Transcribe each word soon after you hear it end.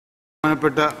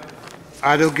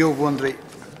ആരോഗ്യവകുപ്പ് മന്ത്രി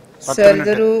സർ,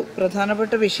 ഇതൊരു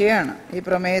പ്രധാനപ്പെട്ട വിഷയമാണ് ഈ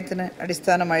പ്രമേയത്തിന്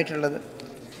അടിസ്ഥാനമായിട്ടുള്ളത്.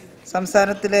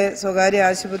 സംസ്ഥാനത്തിലെ സ്വകാര്യ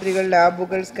ആശുപത്രികൾ,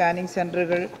 ലാബുകൾ, സ്കാനിംഗ്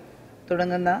സെന്ററുകൾ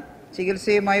തുടങ്ങുന്ന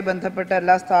ചികിത്സയുമായി ബന്ധപ്പെട്ട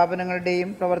എല്ലാ സ്ഥാപനങ്ങളുടെയും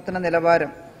പ്രവർത്തന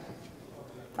നിലവാരം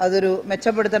അതൊരു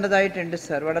മെച്ചപ്പെടുത്തേണ്ടതായിട്ടുണ്ട്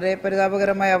സർ. വളരെ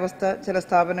പരിതാപകരമായ അവസ്ഥ ചില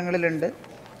സ്ഥാപനങ്ങളിലുണ്ട്.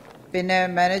 പിന്നെ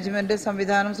മാനേജ്മെൻറ്റ്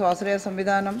സംവിധാനം, സ്വാശ്രയ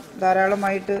സംവിധാനം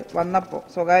ധാരാളമായിട്ട് വന്നപ്പോൾ,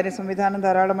 സ്വകാര്യ സംവിധാനം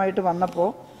ധാരാളമായിട്ട്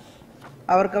വന്നപ്പോൾ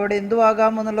അവർക്കവിടെ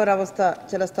എന്തുവാകാമെന്നുള്ളൊരവസ്ഥ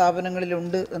ചില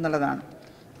സ്ഥാപനങ്ങളിലുണ്ട് എന്നുള്ളതാണ്.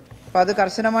 അപ്പോൾ അത്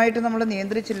കർശനമായിട്ട് നമ്മൾ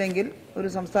നിയന്ത്രിച്ചില്ലെങ്കിൽ ഒരു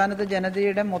സംസ്ഥാനത്തെ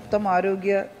ജനതയുടെ മൊത്തം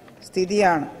ആരോഗ്യ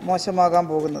സ്ഥിതിയാണ് മോശമാകാൻ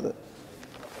പോകുന്നത്.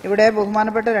 ഇവിടെ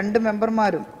ബഹുമാനപ്പെട്ട 2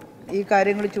 മെമ്പർമാരും ഈ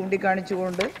കാര്യങ്ങൾ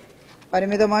ചൂണ്ടിക്കാണിച്ചുകൊണ്ട്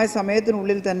പരിമിതമായ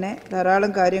സമയത്തിനുള്ളിൽ തന്നെ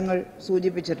ധാരാളം കാര്യങ്ങൾ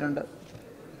സൂചിപ്പിച്ചിട്ടുണ്ട്.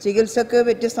 ചികിത്സക്ക്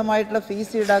വ്യത്യസ്തമായിട്ടുള്ള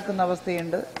ഫീസ് ഈടാക്കുന്ന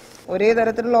അവസ്ഥയുണ്ട്. ഒരേ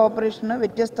തരത്തിലുള്ള ഓപ്പറേഷന്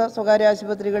വ്യത്യസ്ത സ്വകാര്യ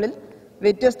ആശുപത്രികളിൽ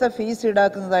വ്യത്യസ്ത ഫീസ്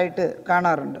ഈടാക്കുന്നതായിട്ട്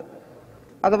കാണാറുണ്ട്.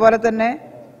 അതുപോലെ തന്നെ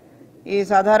ഈ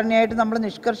സാധാരണയായിട്ട് നമ്മൾ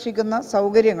നിഷ്കർഷിക്കുന്ന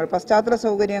സൗകര്യങ്ങൾ, പശ്ചാത്തല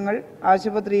സൗകര്യങ്ങൾ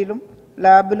ആശുപത്രിയിലും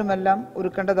ലാബിലുമെല്ലാം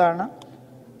ഒരുക്കേണ്ടതാണ്.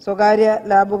 സ്വകാര്യ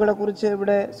ലാബുകളെക്കുറിച്ച്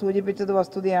ഇവിടെ സൂചിപ്പിച്ചത്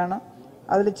വസ്തുതയാണ്.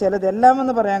 അതിൽ ചിലത്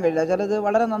എല്ലാമെന്ന് പറയാൻ കഴിയില്ല, ചിലത്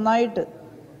വളരെ നന്നായിട്ട്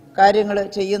കാര്യങ്ങൾ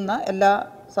ചെയ്യുന്ന, എല്ലാ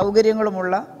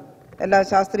സൗകര്യങ്ങളുമുള്ള, എല്ലാ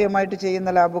ശാസ്ത്രീയമായിട്ട് ചെയ്യുന്ന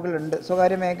ലാബുകളുണ്ട്.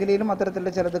 സ്വകാര്യ മേഖലയിലും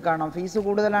അത്തരത്തിലുള്ള ചിലത് കാണാം. ഫീസ്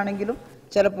കൂടുതലാണെങ്കിലും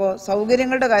ചിലപ്പോൾ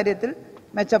സൗകര്യങ്ങളുടെ കാര്യത്തിൽ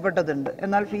മെച്ചപ്പെട്ടതുണ്ട്.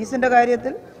 എന്നാൽ ഫീസിൻ്റെ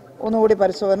കാര്യത്തിൽ ഒന്നുകൂടി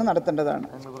പരിശോധന നടത്തേണ്ടതാണ്.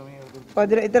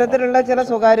 അപ്പോൾ ഇത്തരത്തിലുള്ള ചില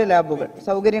സ്വകാര്യ ലാബുകൾ,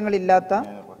 സൗകര്യങ്ങളില്ലാത്ത,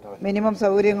 മിനിമം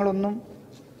സൗകര്യങ്ങളൊന്നും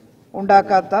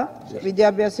ഉണ്ടാക്കാത്ത,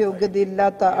 വിദ്യാഭ്യാസ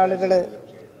യോഗ്യതയില്ലാത്ത ആളുകൾ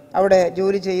അവിടെ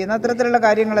ജോലി ചെയ്യുന്ന അത്തരത്തിലുള്ള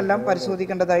കാര്യങ്ങളെല്ലാം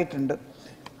പരിശോധിക്കേണ്ടതായിട്ടുണ്ട്.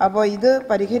 അപ്പോൾ ഇത്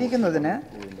പരിഹരിക്കുന്നതിന്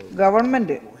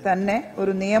ഗവൺമെൻറ് തന്നെ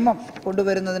ഒരു നിയമം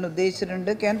കൊണ്ടുവരുന്നതിന്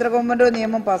ഉദ്ദേശിച്ചിട്ടുണ്ട്. കേന്ദ്ര ഗവൺമെൻറ് ഒരു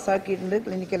നിയമം പാസ്സാക്കിയിട്ടുണ്ട്,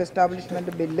 clinical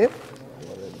establishment bill.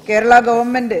 Kerala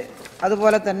government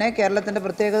അതുപോലെ തന്നെ കേരളത്തിൻ്റെ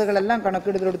പ്രത്യേകതകളെല്ലാം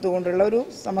കണക്കെടുത്തെടുത്തുകൊണ്ടുള്ള ഒരു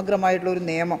സമഗ്രമായിട്ടുള്ള ഒരു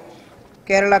നിയമം,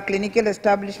 Kerala clinical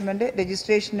establishment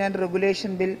registration and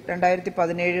regulation bill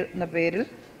 2017 എന്ന പേരിൽ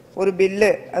ഒരു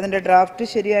ബില്ല്, അതിൻ്റെ ഡ്രാഫ്റ്റ്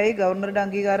ശരിയായി ഗവർണറുടെ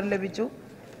അംഗീകാരം ലഭിച്ചു,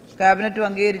 ക്യാബിനറ്റും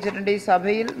അംഗീകരിച്ചിട്ടുണ്ട്. ഈ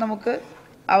സഭയിൽ നമുക്ക്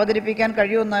അവതരിപ്പിക്കാൻ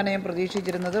കഴിയുമെന്നാണ് ഞാൻ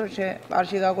പ്രതീക്ഷിച്ചിരുന്നത്. പക്ഷേ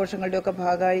വാർഷികാഘോഷങ്ങളുടെയൊക്കെ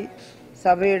ഭാഗമായി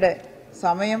സഭയുടെ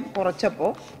സമയം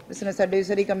കുറച്ചപ്പോൾ, ബിസിനസ്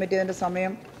അഡ്വൈസറി കമ്മിറ്റി അതിൻ്റെ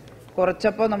സമയം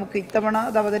കുറച്ചപ്പോൾ നമുക്ക് ഇത്തവണ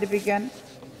അത് അവതരിപ്പിക്കാൻ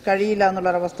കഴിയില്ല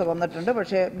എന്നുള്ളൊരവസ്ഥ വന്നിട്ടുണ്ട്.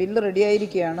 പക്ഷേ ബില്ല്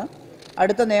റെഡിയായിരിക്കുകയാണ്.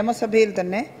 അടുത്ത നിയമസഭയിൽ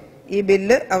തന്നെ ഈ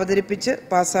ബില്ല് അവതരിപ്പിച്ച്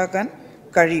പാസ്സാക്കാൻ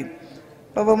കഴിയും.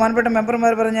 ഇപ്പോൾ ബഹുമാനപ്പെട്ട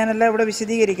മെമ്പർമാർ പറഞ്ഞ ഞാനെല്ലാം ഇവിടെ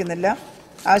വിശദീകരിക്കുന്നില്ല.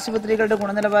 ആശുപത്രികളുടെ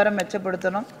ഗുണനിലവാരം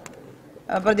മെച്ചപ്പെടുത്തണം.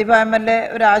 പ്രതിഭ MLA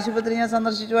ഒരു ആശുപത്രി ഞാൻ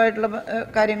സന്ദർശിച്ചതായിട്ടുള്ള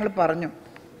കാര്യങ്ങൾ പറഞ്ഞു.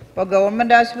 അപ്പോൾ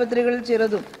ഗവൺമെൻറ് ആശുപത്രികളിൽ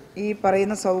ചിലതും ഈ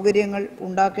പറയുന്ന സൗകര്യങ്ങൾ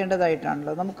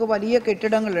ഉണ്ടാക്കേണ്ടതായിട്ടാണല്ലോ. നമുക്ക് വലിയ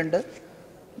കെട്ടിടങ്ങളുണ്ട്.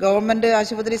 ഗവൺമെൻറ്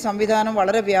ആശുപത്രി സംവിധാനം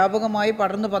വളരെ വ്യാപകമായി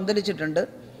പടർന്നു പന്തലിച്ചിട്ടുണ്ട്.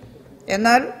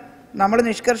 എന്നാൽ നമ്മൾ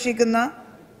നിഷ്കർഷിക്കുന്ന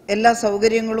എല്ലാ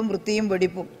സൗകര്യങ്ങളും വൃത്തിയും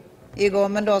വെടിപ്പും ഈ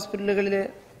ഗവൺമെൻറ് ഹോസ്പിറ്റലുകളിൽ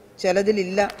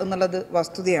ചിലതിലില്ല എന്നുള്ളത്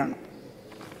വസ്തുതയാണ്.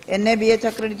 NABH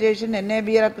accreditation,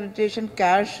 NABL accreditation,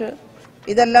 cash,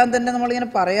 ഇതെല്ലാം തന്നെ നമ്മളിങ്ങനെ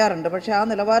പറയാറുണ്ട്. പക്ഷേ ആ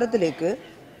നിലവാരത്തിലേക്ക്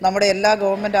നമ്മുടെ എല്ലാ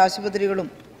ഗവൺമെൻറ് ആശുപത്രികളും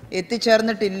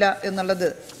എത്തിച്ചേർന്നിട്ടില്ല എന്നുള്ളത്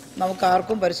നമുക്ക്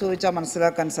ആർക്കും പരിശോധിച്ചാൽ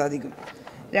മനസ്സിലാക്കാൻ സാധിക്കും.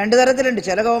 2 തരത്തിലുണ്ട്.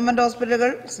 ചില ഗവൺമെൻറ് ഹോസ്പിറ്റലുകൾ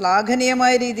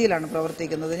ശ്ലാഘനീയമായ രീതിയിലാണ്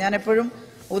പ്രവർത്തിക്കുന്നത്. ഞാൻ എപ്പോഴും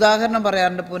ഉദാഹരണം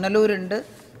പറയാറുണ്ട്. പുനലൂരുണ്ട്,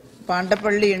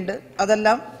 പാണ്ടപ്പള്ളിയുണ്ട്,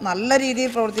 അതെല്ലാം നല്ല രീതിയിൽ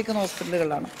പ്രവർത്തിക്കുന്ന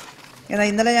ഹോസ്പിറ്റലുകളാണ്. എന്നാൽ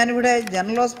ഇന്നലെ ഞാനിവിടെ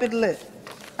ജനറൽ ഹോസ്പിറ്റലിൽ,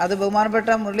 അത് ബഹുമാനപ്പെട്ട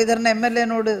മുരളീധരൻ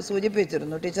MLA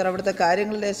സൂചിപ്പിച്ചിരുന്നു, ടീച്ചർ അവിടുത്തെ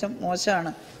കാര്യങ്ങൾ ലേശം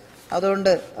മോശമാണ്,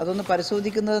 അതുകൊണ്ട് അതൊന്ന്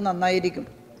പരിശോധിക്കുന്നത് നന്നായിരിക്കും.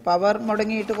 പവർ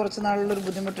മുടങ്ങിയിട്ട് കുറച്ച് നാളുള്ളൊരു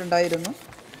ബുദ്ധിമുട്ടുണ്ടായിരുന്നു.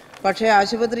 പക്ഷേ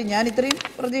ആശുപത്രി ഞാൻ ഇത്രയും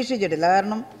പ്രതീക്ഷിച്ചിട്ടില്ല.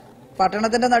 കാരണം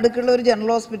പട്ടണത്തിൻ്റെ നടുക്കുള്ള ഒരു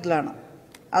ജനറൽ ഹോസ്പിറ്റലാണ്.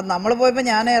 അത് നമ്മൾ പോയപ്പോൾ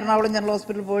ഞാൻ എറണാകുളം ജനറൽ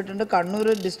ഹോസ്പിറ്റലിൽ പോയിട്ടുണ്ട്, കണ്ണൂർ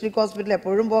ഡിസ്ട്രിക്ട് ഹോസ്പിറ്റൽ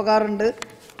എപ്പോഴും പോകാറുണ്ട്.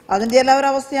 അതിൻ്റെ എല്ലാവരും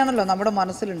അവസ്ഥയാണല്ലോ നമ്മുടെ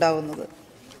മനസ്സിലുണ്ടാവുന്നത്.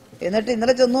 എന്നിട്ട്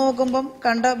ഇന്നലെ ചെന്ന് നോക്കുമ്പം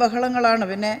കണ്ട ബഹളങ്ങളാണ്.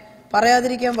 പിന്നെ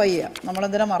പറയാതിരിക്കാൻ വയ്യ.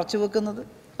 നമ്മളെന്തിനാ മറച്ചു വെക്കുന്നത്?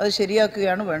 അത്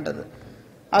ശരിയാക്കുകയാണ് വേണ്ടത്.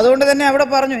 അതുകൊണ്ട് തന്നെ അവിടെ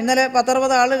പറഞ്ഞു, ഇന്നലെ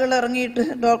 10-60 ആളുകൾ ഇറങ്ങിയിട്ട്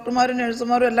ഡോക്ടർമാരും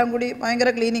നഴ്സുമാരും എല്ലാം കൂടി ഭയങ്കര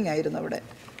ക്ലീനിങ് ആയിരുന്നു അവിടെ.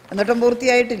 എന്നിട്ടും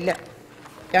പൂർത്തിയായിട്ടില്ല.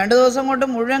 2 ദിവസം കൊണ്ട്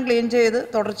മുഴുവൻ ക്ലീൻ ചെയ്ത്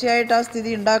തുടർച്ചയായിട്ട് ആ സ്ഥിതി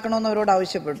ഉണ്ടാക്കണമെന്ന് അവരോട്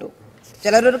ആവശ്യപ്പെട്ടു.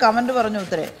 ചിലരൊരു കമൻറ്റ് പറഞ്ഞു,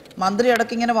 ഉത്തരേ മന്ത്രി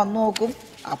ഇടയ്ക്കിങ്ങനെ വന്നു നോക്കും,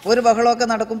 അപ്പോൾ ഒരു ബഹളമൊക്കെ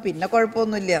നടക്കും, പിന്നെ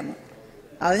കുഴപ്പമൊന്നുമില്ല എന്ന്.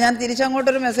 അത് ഞാൻ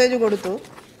തിരിച്ചങ്ങോട്ടൊരു മെസ്സേജ് കൊടുത്തു,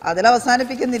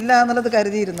 അതിലവസാനിപ്പിക്കുന്നില്ല എന്നുള്ളത്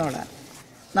കരുതിയിരുന്നോളാം.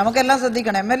 നമുക്കെല്ലാം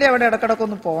ശ്രദ്ധിക്കണം. MLA അവിടെ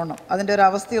ഇടക്കിടക്കൊന്ന് പോകണം. അതിൻ്റെ ഒരു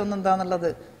അവസ്ഥയൊന്നും എന്താണെന്നുള്ളത്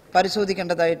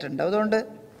പരിശോധിക്കേണ്ടതായിട്ടുണ്ട്. അതുകൊണ്ട്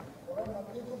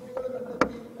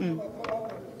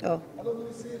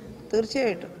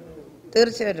തീർച്ചയായിട്ടും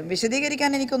വിശദീകരിക്കാൻ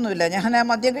എനിക്കൊന്നുമില്ല. ഞാൻ ആ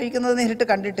മദ്യം കഴിക്കുന്നത് നേരിട്ട്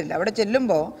കണ്ടിട്ടില്ല. അവിടെ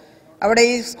ചെല്ലുമ്പോൾ അവിടെ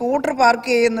ഈ സ്കൂട്ടർ പാർക്ക്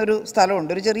ചെയ്യുന്നൊരു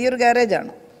സ്ഥലമുണ്ട്, ഒരു ചെറിയൊരു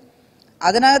ഗാരേജാണ്.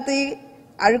 അതിനകത്ത് ഈ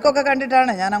അഴുക്കൊക്കെ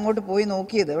കണ്ടിട്ടാണ് ഞാൻ അങ്ങോട്ട് പോയി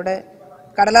നോക്കിയത്. ഇവിടെ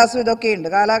കടലാസും ഇതൊക്കെയുണ്ട്.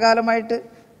 കാലാകാലമായിട്ട്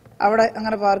അവിടെ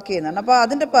അങ്ങനെ പാർക്ക് ചെയ്യുന്നതാണ്. അപ്പോൾ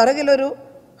അതിൻ്റെ പിറകിലൊരു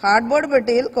ഹാർഡ്ബോർഡ്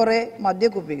പെട്ടിയിൽ കുറേ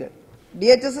മദ്യക്കുപ്പികൾ.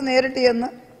 DHS നേരിട്ട് ചെന്ന്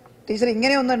ടീച്ചർ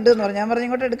ഇങ്ങനെയൊന്നും ഉണ്ട് എന്ന് പറഞ്ഞു. ഞാൻ പറഞ്ഞു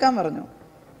ഇങ്ങോട്ട് എടുക്കാൻ പറഞ്ഞു.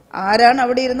 ആരാണ്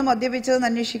അവിടെ ഇരുന്ന് മദ്യപിച്ചതെന്ന്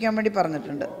അന്വേഷിക്കാൻ വേണ്ടി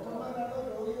പറഞ്ഞിട്ടുണ്ട്.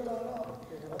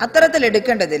 അത്തരത്തിൽ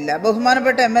എടുക്കേണ്ടതില്ല.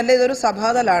 ബഹുമാനപ്പെട്ട MLA, ഇതൊരു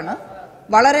സഭാതലാണ്.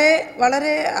 വളരെ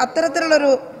വളരെ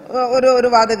അത്തരത്തിലുള്ളൊരു ഒരു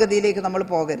വാദഗതിയിലേക്ക് നമ്മൾ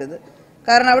പോകരുത്.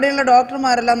 കാരണം അവിടെയുള്ള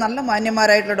ഡോക്ടർമാരെല്ലാം നല്ല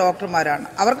മാന്യന്മാരായിട്ടുള്ള ഡോക്ടർമാരാണ്.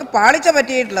 അവർക്ക് പാളിച്ച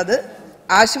പറ്റിയിട്ടുള്ളത്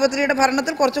ആശുപത്രിയുടെ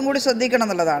ഭരണത്തിൽ കുറച്ചും കൂടി ശ്രദ്ധിക്കണം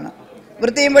എന്നുള്ളതാണ്.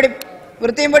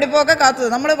 വൃത്തിയും പഠിപ്പൊക്കെ കാത്തത്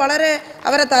നമ്മൾ വളരെ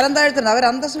അവരെ തരം താഴ്ത്തുന്നത്. അവർ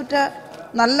അന്തസ്സുറ്റ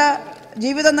നല്ല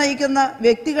ജീവിതം നയിക്കുന്ന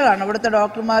വ്യക്തികളാണ് ഇവിടുത്തെ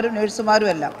ഡോക്ടർമാരും നഴ്സുമാരും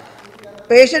എല്ലാം.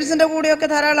 പേഷ്യൻസിൻ്റെ കൂടെയൊക്കെ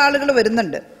ധാരാളം ആളുകൾ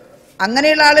വരുന്നുണ്ട്.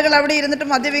 അങ്ങനെയുള്ള ആളുകൾ അവിടെ ഇരുന്നിട്ട്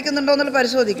മദ്യപിക്കുന്നുണ്ടോ എന്നുള്ളത്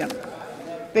പരിശോധിക്കണം.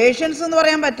 പേഷ്യൻസ് എന്ന്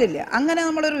പറയാൻ പറ്റില്ല. അങ്ങനെ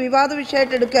നമ്മളൊരു വിവാദ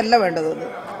വിഷയമായിട്ട് എടുക്കുകയല്ല വേണ്ടത്.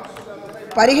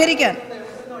 പരിഹരിക്കാൻ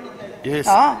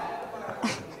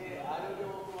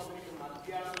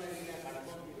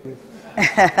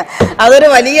അതൊരു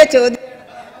വലിയ ചോദ്യം.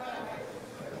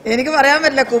 എനിക്ക് പറയാൻ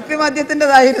പറ്റില്ല. കുപ്പി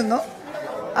മദ്യത്തിൻ്റെതായിരുന്നു.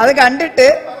 അത് കണ്ടിട്ട്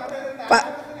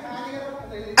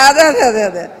അതെ അതെ അതെ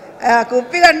അതെ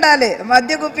കുപ്പി കണ്ടാലേ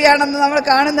മദ്യക്കുപ്പിയാണെന്ന് നമ്മൾ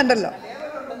കാണുന്നുണ്ടല്ലോ.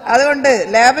 അതുകൊണ്ട്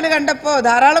ലാബിൽ കണ്ടപ്പോൾ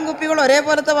ധാരാളം കുപ്പികൾ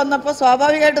ഒരേപോലത്തെ വന്നപ്പോൾ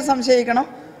സ്വാഭാവികമായിട്ട് സംശയിക്കണം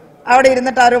അവിടെ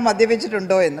ഇരുന്നിട്ട് ആരോ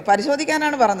മദ്യപിച്ചിട്ടുണ്ടോ എന്ന്.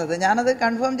 പരിശോധിക്കാനാണ് പറഞ്ഞത്. ഞാനത്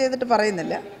കൺഫേം ചെയ്തിട്ട്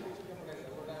പറയുന്നില്ല.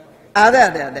 അതെ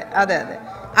അതെ അതെ അതെ അതെ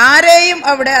ആരെയും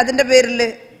അവിടെ അതിൻ്റെ പേരിൽ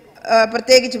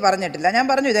പ്രത്യേകിച്ച് പറഞ്ഞിട്ടില്ല. ഞാൻ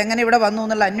പറഞ്ഞു ഇതെങ്ങനെ ഇവിടെ വന്നു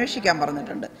എന്നുള്ള അന്വേഷിക്കാൻ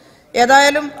പറഞ്ഞിട്ടുണ്ട്.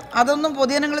 ഏതായാലും അതൊന്നും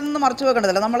പൊതുജനങ്ങളിൽ നിന്ന് മറച്ചു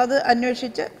വെക്കേണ്ടതല്ല. നമ്മളത്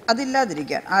അന്വേഷിച്ച്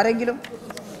അതില്ലാതിരിക്കാൻ ആരെങ്കിലും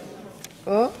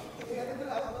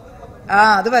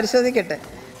അത് പരിശോധിക്കട്ടെ.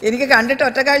 എനിക്ക് കണ്ടിട്ട്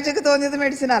ഒറ്റക്കാഴ്ചക്ക് തോന്നിയത്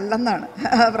മെഡിസിൻ അല്ലെന്നാണ്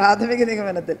പ്രാഥമിക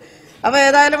നിഗമനത്തിൽ. അപ്പോൾ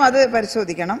ഏതായാലും അത്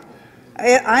പരിശോധിക്കണം.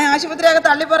 ആ ആശുപത്രിയൊക്കെ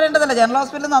തള്ളിപ്പറയേണ്ടതല്ല. ജനറൽ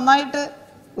ഹോസ്പിറ്റൽ നന്നായിട്ട്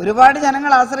ഒരുപാട്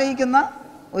ജനങ്ങൾ ആശ്രയിക്കുന്ന,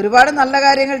 ഒരുപാട് നല്ല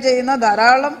കാര്യങ്ങൾ ചെയ്യുന്ന,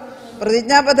 ധാരാളം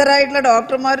പ്രതിജ്ഞാബദ്ധരായിട്ടുള്ള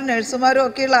ഡോക്ടർമാരും നഴ്സുമാരും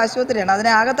ഒക്കെയുള്ള ആശുപത്രിയാണ്.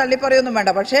 അതിനെ ആകെ തള്ളിപ്പറയൊന്നും വേണ്ട.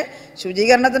 പക്ഷേ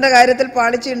ശുചീകരണത്തിൻ്റെ കാര്യത്തിൽ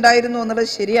പാളിച്ച ഉണ്ടായിരുന്നു എന്നുള്ളത്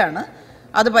ശരിയാണ്.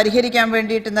 അത് പരിഹരിക്കാൻ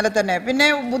വേണ്ടിയിട്ട് ഇന്നലെ തന്നെ പിന്നെ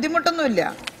ബുദ്ധിമുട്ടൊന്നുമില്ല.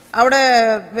 അവിടെ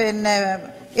പിന്നെ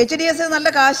HDS നല്ല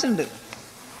കാശുണ്ട്.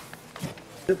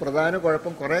 പ്രധാന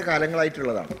കുഴപ്പം കുറേ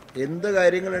കാലങ്ങളായിട്ടുള്ളതാണ്. എന്ത്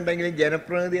കാര്യങ്ങളുണ്ടെങ്കിലും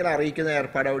ജനപ്രതിനിധികളെ അറിയിക്കുന്ന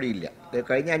ഏർപ്പാട് അവിടെ ഇല്ല.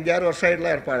 കഴിഞ്ഞ 5-6 വർഷമായിട്ടുള്ള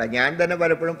ഏർപ്പാടാണ്. ഞാൻ തന്നെ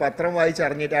പലപ്പോഴും പത്രം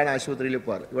വായിച്ചറിഞ്ഞിട്ടാണ് ആശുപത്രിയിൽ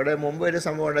പോകാറ്. ഇവിടെ മുമ്പ് ഒരു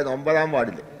സംഭവം ഉണ്ടായിരുന്നു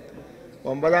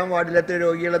 9-ാം വാർഡിലത്തെ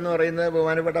രോഗികളെന്ന് പറയുന്നത്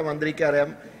ബഹുമാനപ്പെട്ട മന്ത്രിക്ക് അറിയാം.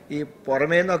 ഈ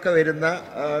പുറമേ നിന്നൊക്കെ വരുന്ന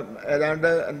ഏതാണ്ട്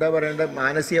എന്താ പറയേണ്ടത്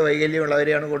മാനസിക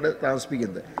വൈകല്യമുള്ളവരെയാണ് കൊണ്ട്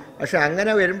താമസിപ്പിക്കുന്നത്. പക്ഷെ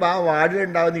അങ്ങനെ വരുമ്പോൾ ആ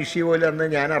വാർഡിലുണ്ടാകുന്ന ഇഷ്യൂ പോലും അന്ന്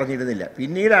ഞാൻ അറിഞ്ഞിരുന്നില്ല.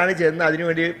 പിന്നീടാണ് ചെന്ന്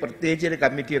അതിനുവേണ്ടി പ്രത്യേകിച്ച് ഒരു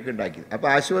കമ്മിറ്റിയൊക്കെ ഉണ്ടാക്കിയത്. അപ്പോൾ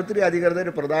ആശുപത്രി അധികൃതർ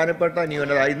ഒരു പ്രധാനപ്പെട്ട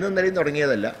ന്യൂനത ഇന്നും ഇന്നലെയും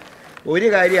തുടങ്ങിയതല്ല. ഒരു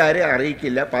കാര്യം ആരെയും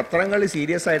അറിയിക്കില്ല. പത്രങ്ങളിൽ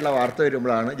സീരിയസ് ആയിട്ടുള്ള വാർത്ത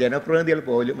വരുമ്പോഴാണ് ജനപ്രതിനിധികൾ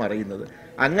പോലും അറിയുന്നത്.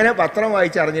 അങ്ങനെ പത്രം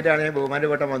വായിച്ചറിഞ്ഞിട്ടാണ് ഞാൻ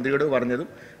ബഹുമാനപ്പെട്ട മന്ത്രിയോട് പറഞ്ഞതും.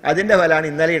 അതിൻ്റെ ഫലമാണ്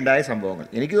ഇന്നലെ ഉണ്ടായ സംഭവങ്ങൾ.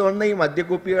 എനിക്ക് തോന്നുന്നത് ഈ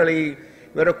മദ്യക്കുപ്പികൾ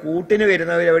ഇവരുടെ കൂട്ടിന്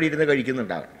വരുന്നവർ അവിടെ ഇരുന്ന്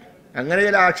കഴിക്കുന്നുണ്ടാകും. അങ്ങനെ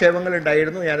ചില ആക്ഷേപങ്ങൾ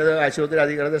ഉണ്ടായിരുന്നു. ഞാനത് ആശുപത്രി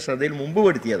അധികൃതർ ശ്രദ്ധയിൽ മുമ്പ്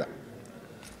പെടുത്തിയതാണ്.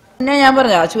 പിന്നെ ഞാൻ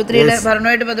പറഞ്ഞു ആശുപത്രിയിലെ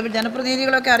ഭരണമായിട്ട് ബന്ധപ്പെട്ട്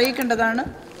ജനപ്രതിനിധികളൊക്കെ അറിയിക്കേണ്ടതാണ്,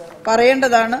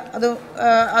 പറയേണ്ടതാണ്.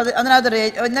 അതിനകത്ത്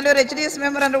ഇന്നലെ ഒരു HDS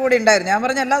മെമ്പർ എൻ്റെ കൂടെ ഉണ്ടായിരുന്നു. ഞാൻ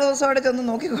പറഞ്ഞു എല്ലാ ദിവസവും അവിടെ ചെന്ന്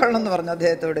നോക്കിക്കൊള്ളണം എന്ന് പറഞ്ഞു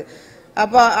അദ്ദേഹത്തോട്.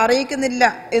 അപ്പോൾ അറിയിക്കുന്നില്ല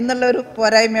എന്നുള്ളൊരു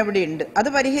പോരായ്മ അവിടെ ഉണ്ട്. അത്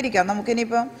പരിഹരിക്കാം.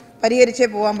 നമുക്കിനിയിപ്പം പരിഹരിച്ചേ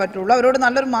പോകാൻ പറ്റുള്ളൂ. അവരോട്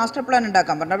നല്ലൊരു മാസ്റ്റർ പ്ലാൻ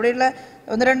ഉണ്ടാക്കാൻ പറഞ്ഞു. അവിടെയുള്ള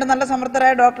 1-2 നല്ല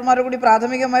സമർത്ഥരായ ഡോക്ടർമാർ കൂടി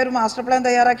പ്രാഥമികമായൊരു മാസ്റ്റർ പ്ലാൻ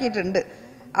തയ്യാറാക്കിയിട്ടുണ്ട്.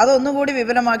 അതൊന്നുകൂടി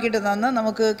വിപുലമാക്കിയിട്ട് തന്ന്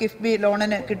നമുക്ക് കിഫ്ബി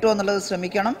ലോണിന് കിട്ടുമെന്നുള്ളത്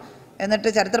ശ്രമിക്കണം. എന്നിട്ട്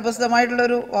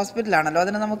ചരിത്രപ്രസിദ്ധമായിട്ടുള്ളൊരു ഹോസ്പിറ്റലാണല്ലോ,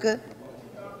 അതിന് നമുക്ക്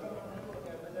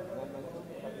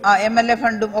MLA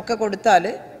ഫണ്ടും ഒക്കെ കൊടുത്താൽ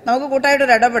നമുക്ക്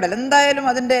കൂട്ടായിട്ടൊരു ഇടപെടൽ എന്തായാലും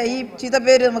അതിൻ്റെ ഈ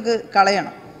ചീത്തപ്പേര് നമുക്ക്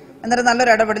കളയണം. എന്നിട്ട്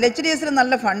നല്ലൊരു ഇടപെടൽ. HDS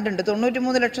നല്ല ഫണ്ടുണ്ട്.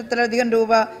 93 ലക്ഷത്തിലധികം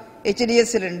രൂപ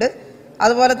HDS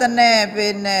അതുപോലെ തന്നെ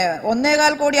പിന്നെ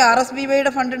 1.25 കോടി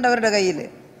RSBYയുടെ ഫണ്ടുണ്ട് അവരുടെ കയ്യിൽ.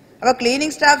 അപ്പോൾ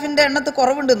ക്ലീനിങ് സ്റ്റാഫിൻ്റെ എണ്ണത്ത്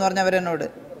കുറവുണ്ടെന്ന് പറഞ്ഞു അവരെന്നോട്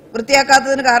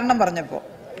വൃത്തിയാക്കാത്തതിന് കാരണം പറഞ്ഞപ്പോൾ.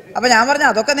 അപ്പോൾ ഞാൻ പറഞ്ഞു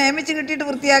അതൊക്കെ നിയമിച്ച് കിട്ടിയിട്ട്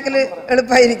വൃത്തിയാക്കൽ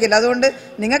എളുപ്പമായിരിക്കില്ല. അതുകൊണ്ട്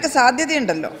നിങ്ങൾക്ക്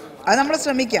സാധ്യതയുണ്ടല്ലോ, അത് നമ്മൾ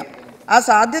ശ്രമിക്കാം. ആ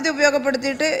സാധ്യത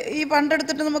ഉപയോഗപ്പെടുത്തിയിട്ട് ഈ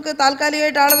ഫണ്ടെടുത്തിട്ട് നമുക്ക്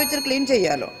താൽക്കാലികമായിട്ട് ആളെ വെച്ചിട്ട് ക്ലീൻ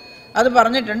ചെയ്യാമല്ലോ, അത്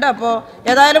പറഞ്ഞിട്ടുണ്ട്. അപ്പോൾ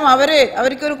ഏതായാലും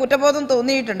അവർക്കൊരു കുറ്റബോധം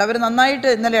തോന്നിയിട്ടുണ്ട്. അവർ നന്നായിട്ട്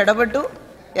ഇന്നലെ ഇടപെട്ടു.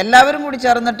 എല്ലാവരും കൂടി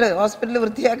ചേർന്നിട്ട് ഹോസ്പിറ്റൽ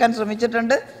വൃത്തിയാക്കാൻ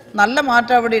ശ്രമിച്ചിട്ടുണ്ട്. നല്ല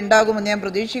മാറ്റം അവിടെ ഉണ്ടാകുമെന്ന് ഞാൻ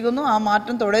പ്രതീക്ഷിക്കുന്നു. ആ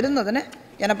മാറ്റം തുടരുന്നതിന്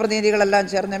ജനപ്രതിനിധികളെല്ലാം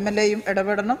ചേർന്ന് MLAയും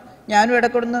ഇടപെടണം. ഞാനും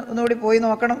ഇടയ്ക്കൊന്ന് ഒന്നുകൂടി പോയി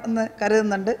നോക്കണം എന്ന്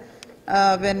കരുതുന്നുണ്ട്.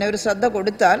 പിന്നെ ഒരു ശ്രദ്ധ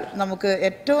കൊടുത്താൽ നമുക്ക്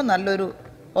ഏറ്റവും നല്ലൊരു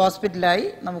ഹോസ്പിറ്റലായി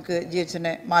നമുക്ക്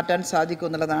GHനെ മാറ്റാൻ സാധിക്കും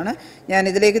എന്നുള്ളതാണ്. ഞാൻ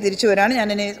ഇതിലേക്ക് തിരിച്ചു വരാണ്.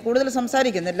 ഞാനിനി കൂടുതൽ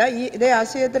സംസാരിക്കുന്നില്ല. ഇതേ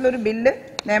ആശയത്തിലൊരു ബില്ല്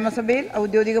നിയമസഭയിൽ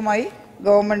ഔദ്യോഗികമായി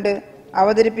ഗവൺമെൻറ്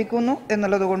അവതരിപ്പിക്കുന്നു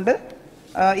എന്നുള്ളത് കൊണ്ട്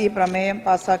ഈ പ്രമേയം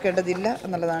പാസ്സാക്കേണ്ടതില്ല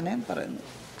എന്നുള്ളതാണ് ഞാൻ പറയുന്നത്.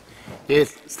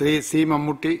 ശ്രീ C.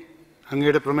 മമ്മൂട്ടി,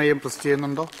 അങ്ങയുടെ പ്രമേയം പ്രസ്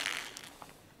ചെയ്യുന്നുണ്ടോ?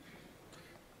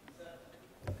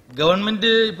 ഗവൺമെന്റ്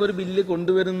ഇപ്പോൾ ഒരു ബില്ല്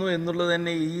കൊണ്ടുവരുന്നു എന്നുള്ളത്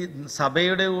തന്നെ ഈ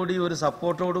സഭയുടെ കൂടി ഒരു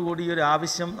സപ്പോർട്ടോട് കൂടി ഒരു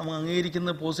ആവശ്യം നമ്മൾ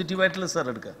അംഗീകരിക്കുന്നത് പോസിറ്റീവായിട്ടുള്ള സാർ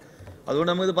എടുക്കുക.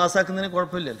 അതുകൊണ്ട് നമുക്കിത് പാസ്സാക്കുന്നതിന്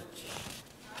കുഴപ്പമില്ലല്ലോ.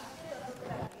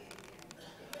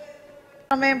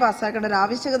 സമയം പാസ്സാക്കേണ്ട ഒരു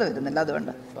ആവശ്യകത വരുന്നില്ല.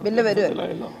 അതുകൊണ്ട് ബില്ല്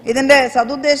വരുമല്ലോ. ഇതിന്റെ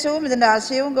സതുദ്ദേശവും ഇതിന്റെ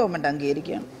ആശയവും ഗവൺമെന്റ്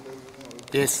അംഗീകരിക്കുകയാണ്.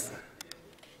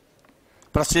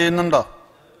 പ്രസ് ചെയ്യുന്നുണ്ടോ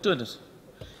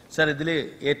സാർ? ഇതിൽ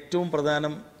ഏറ്റവും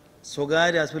പ്രധാനം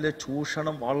സ്വകാര്യ ആശുപത്രിയിലെ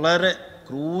ചൂഷണം വളരെ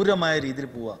ക്രൂരമായ രീതിയിൽ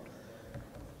പോവുക.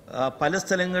 പല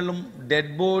സ്ഥലങ്ങളിലും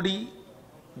ഡെഡ് ബോഡി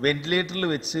വെന്റിലേറ്ററിൽ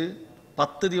വെച്ച്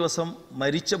 10 ദിവസം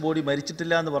മരിച്ച ബോഡി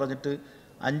മരിച്ചിട്ടില്ല എന്ന് പറഞ്ഞിട്ട്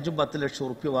 5-10 ലക്ഷം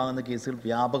റുപ്യ വാങ്ങുന്ന കേസുകൾ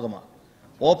വ്യാപകമാണ്.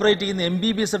 ഓപ്പറേറ്റ് ചെയ്യുന്ന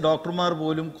MBBS ഡോക്ടർമാർ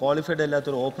പോലും ക്വാളിഫൈഡ്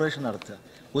അല്ലാത്തൊരു ഓപ്പറേഷൻ നടത്തുക,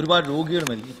 ഒരുപാട് രോഗികൾ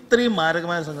മരിക്കും. ഇത്രയും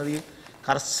മാരകമായ സംഗതി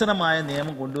കർശനമായ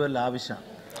നിയമം കൊണ്ടുവരൽ ആവശ്യമാണ്.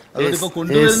 അതുകൊണ്ട് ഇപ്പോൾ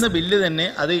കൊണ്ടുവരുന്ന ബില്ല് തന്നെ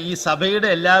അത് ഈ സഭയുടെ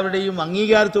എല്ലാവരുടെയും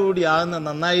അംഗീകാരത്തോടുകൂടി ആകുന്ന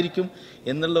നന്നായിരിക്കും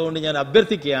എന്നുള്ളതുകൊണ്ട് ഞാൻ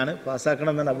അഭ്യർത്ഥിക്കുകയാണ്,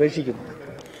 പാസ്സാക്കണമെന്ന് അപേക്ഷിക്കുന്നു.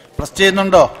 പ്രസ്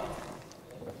ചെയ്യുന്നുണ്ടോ?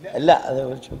 അല്ല,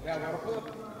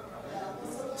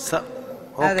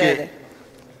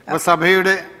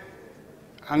 സഭയുടെ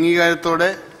അംഗീകാരത്തോടെ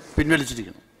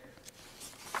പിൻവലിച്ചിരിക്കുന്നു.